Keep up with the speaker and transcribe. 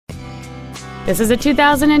This is a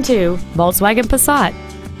 2002 Volkswagen Passat.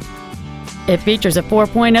 It features a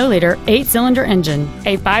 4.0-liter 8-cylinder engine,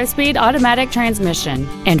 a 5-speed automatic transmission,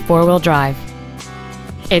 and 4-wheel drive.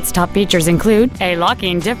 Its top features include a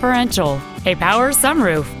locking differential, a power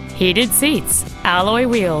sunroof, heated seats, alloy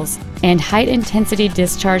wheels, and high-intensity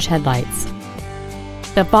discharge headlights.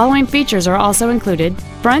 The following features are also included: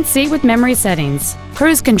 front seat with memory settings,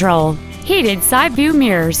 cruise control, heated side view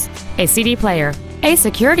mirrors, a CD player, a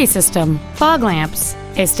security system, fog lamps,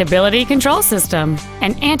 a stability control system,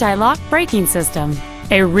 an anti-lock braking system,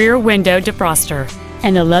 a rear window defroster,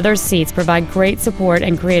 and the leather seats provide great support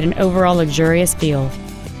and create an overall luxurious feel.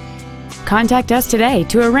 Contact us today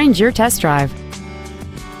to arrange your test drive.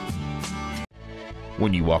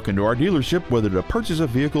 When you walk into our dealership, whether to purchase a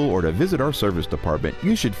vehicle or to visit our service department,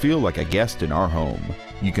 you should feel like a guest in our home.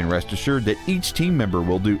 You can rest assured that each team member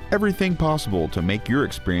will do everything possible to make your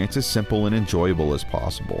experience as simple and enjoyable as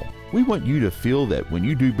possible. We want you to feel that when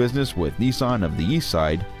you do business with Nissan of the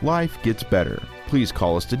Eastside, life gets better. Please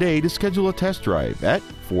call us today to schedule a test drive at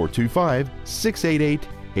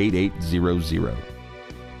 425-688-8800.